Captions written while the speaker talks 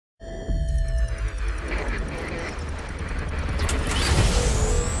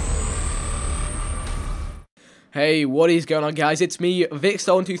Hey, what is going on, guys? It's me,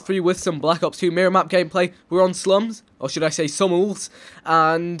 Vic123, with some Black Ops 2 mirror map gameplay. We're on Slums, or should I say Summels,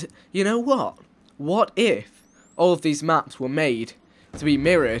 and you know what? What if all of these maps were made to be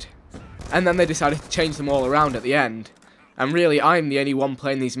mirrored, and then they decided to change them all around at the end? And really, I'm the only one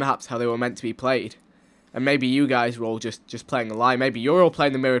playing these maps how they were meant to be played. And maybe you guys were all just playing a lie. Maybe you're all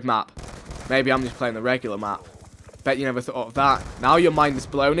playing the mirrored map. Maybe I'm just playing the regular map. Bet you never thought of that. Now your mind is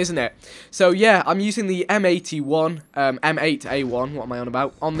blown, isn't it? So yeah, I'm using the M8A1, M8A1, what am I on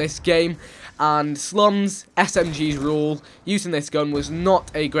about, on this game. And Slums, SMG's rule, using this gun was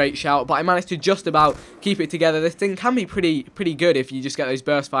not a great shout, but I managed to just about keep it together. This thing can be pretty good if you just get those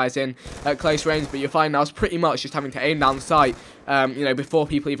burst fires in at close range, but you'll find I was pretty much just having to aim down sight, you know, before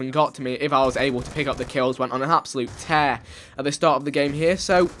people even got to me. If I was able to pick up the kills, went on an absolute tear at the start of the game here,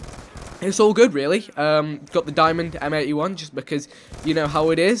 so it's all good, really. Got the diamond M81 just because you know how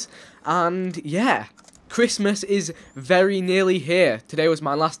it is. And yeah, Christmas is very nearly here. Today was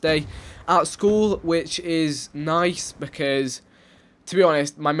my last day at school, which is nice because, to be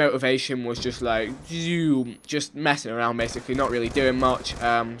honest, my motivation was just like, just messing around basically, not really doing much.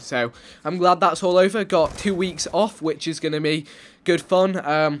 So I'm glad that's all over. Got 2 weeks off, which is going to be good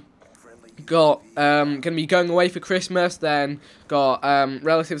fun. Gonna be going away for Christmas, then got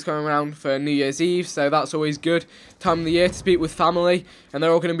relatives coming around for New Year's Eve, so that's always good time of the year to speak with family, and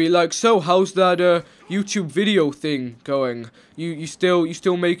they're all gonna be like, so how's that YouTube video thing going? You still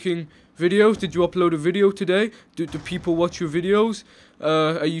making videos? Did you upload a video today? Do people watch your videos?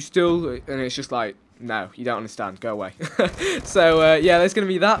 Are you still? And it's just like, no, you don't understand, go away. So yeah, there's going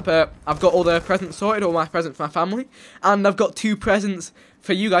to be that, but I've got all the presents sorted, all my presents for my family, and I've got 2 presents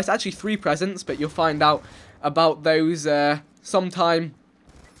for you guys, actually 3 presents, but you'll find out about those sometime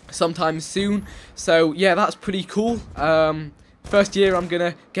soon. So yeah, that's pretty cool. First year I'm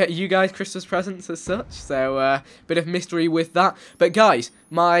gonna get you guys Christmas presents as such, so bit of mystery with that. But guys,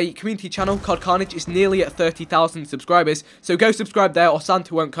 my community channel, COD Carnage, is nearly at 30,000 subscribers, so go subscribe there or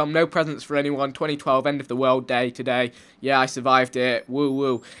Santa won't come. No presents for anyone. 2012, end of the world day today. Yeah, I survived it. Woo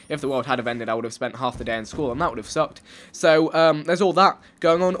woo. If the world had have ended, I would have spent half the day in school, and that would have sucked. So there's all that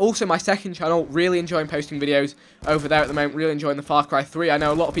going on. Also, my second channel, really enjoying posting videos over there at the moment. Really enjoying the Far Cry 3. I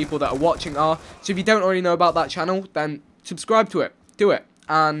know a lot of people that are watching are. So if you don't already know about that channel, then subscribe to it, do it,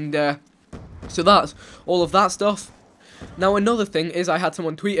 and so that's all of that stuff. Now another thing is, I had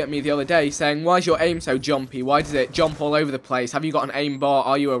someone tweet at me the other day saying, why is your aim so jumpy? Why does it jump all over the place? Have you got an aimbot?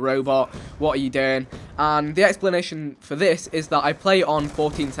 Are you a robot? What are you doing? And the explanation for this is that I play on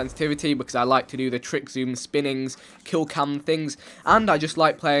 14 sensitivity because I like to do the trick zoom spinnings, kill cam things, and I just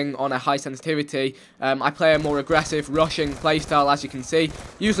like playing on a high sensitivity. I play a more aggressive, rushing playstyle, as you can see.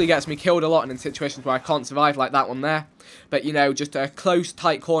 Usually gets me killed a lot and in situations where I can't survive, like that one there. But you know, just a close,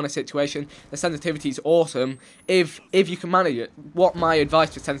 tight corner situation, the sensitivity is awesome if you can manage it. What my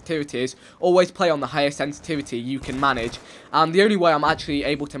advice for sensitivity is, always play on the highest sensitivity you can manage. And the only way I'm actually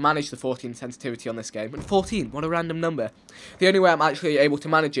able to manage the 14 sensitivity on this game, and 14, what a random number. The only way I'm actually able to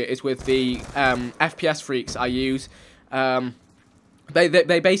manage it is with the FPS freaks I use.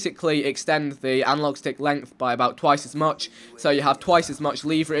 They basically extend the analog stick length by about twice as much, so you have twice as much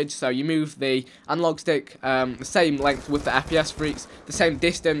leverage, so you move the analog stick the same length with the FPS freaks, the same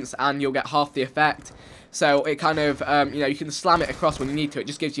distance, and you'll get half the effect. So it kind of, you know, you can slam it across when you need to, it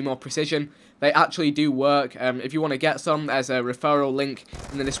just gives you more precision. They actually do work. If you want to get some, there's a referral link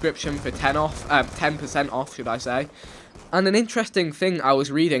in the description for 10% off, should I say. And an interesting thing I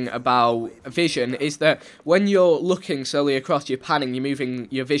was reading about vision is that when you're looking slowly across, you're panning, you're moving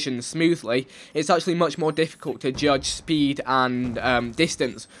your vision smoothly, it's actually much more difficult to judge speed and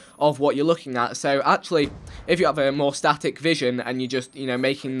distance of what you're looking at. So actually, if you have a more static vision and you're just, you know,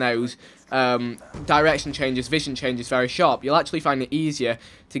 making those direction changes, vision changes very sharp, you'll actually find it easier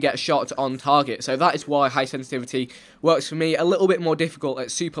to get shots on target. So that is why high sensitivity works for me. A little bit more difficult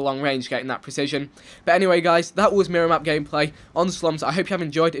at super long range getting that precision. But anyway guys, that was mirror map gameplay on Slums. I hope you have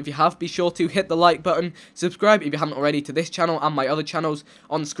enjoyed. If you have, be sure to hit the like button, subscribe if you haven't already to this channel and my other channels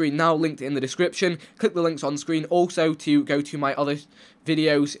on screen now, linked in the description. Click the links on screen also to go to my other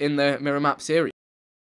videos in the mirror map series.